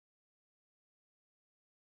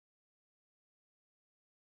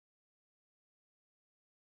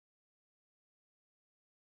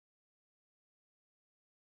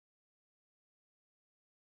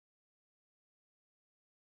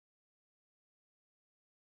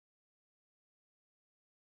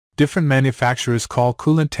Different manufacturers call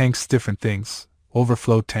coolant tanks different things: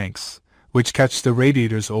 overflow tanks, which catch the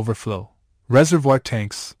radiator's overflow; reservoir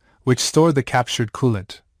tanks, which store the captured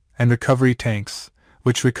coolant; and recovery tanks,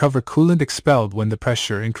 which recover coolant expelled when the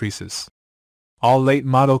pressure increases. All late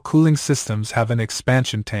model cooling systems have an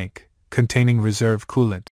expansion tank, containing reserve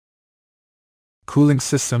coolant. Cooling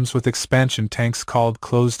systems with expansion tanks, called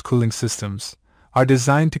closed cooling systems, are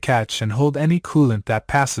designed to catch and hold any coolant that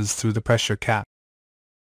passes through the pressure cap.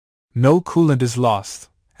 No coolant is lost,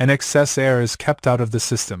 and excess air is kept out of the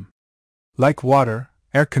system. Like water,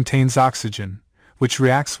 air contains oxygen, which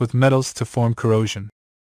reacts with metals to form corrosion.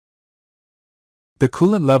 The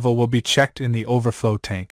coolant level will be checked in the overflow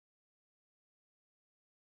tank.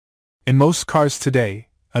 In most cars today,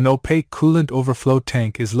 an opaque coolant overflow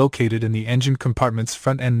tank is located in the engine compartment's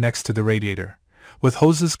front end next to the radiator, with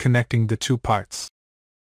hoses connecting the two parts.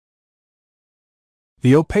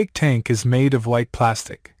 The opaque tank is made of white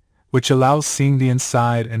plastic, which allows seeing the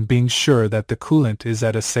inside and being sure that the coolant is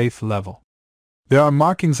at a safe level. There are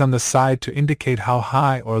markings on the side to indicate how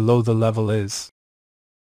high or low the level is.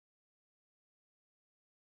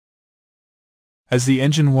 As the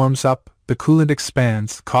engine warms up, the coolant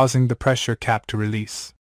expands, causing the pressure cap to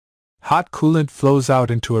release. Hot coolant flows out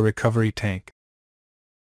into a recovery tank.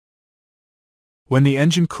 When the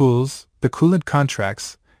engine cools, the coolant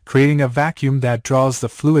contracts, creating a vacuum that draws the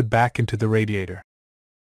fluid back into the radiator.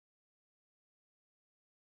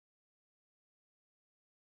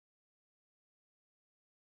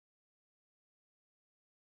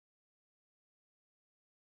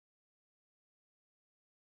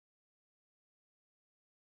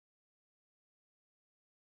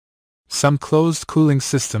 Some closed cooling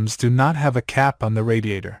systems do not have a cap on the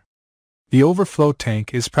radiator. The overflow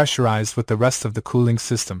tank is pressurized with the rest of the cooling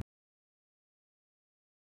system.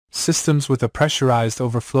 Systems with a pressurized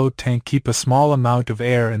overflow tank keep a small amount of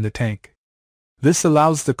air in the tank. This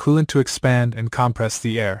allows the coolant to expand and compress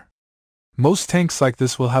the air. Most tanks like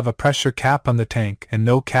this will have a pressure cap on the tank and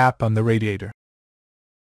no cap on the radiator.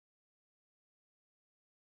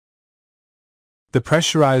 The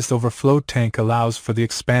pressurized overflow tank allows for the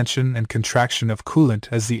expansion and contraction of coolant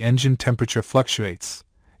as the engine temperature fluctuates,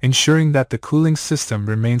 ensuring that the cooling system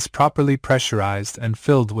remains properly pressurized and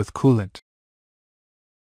filled with coolant.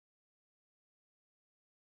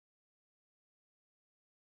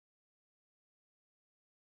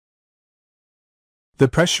 The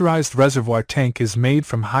pressurized reservoir tank is made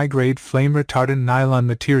from high-grade flame-retardant nylon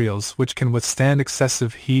materials which can withstand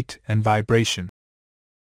excessive heat and vibration.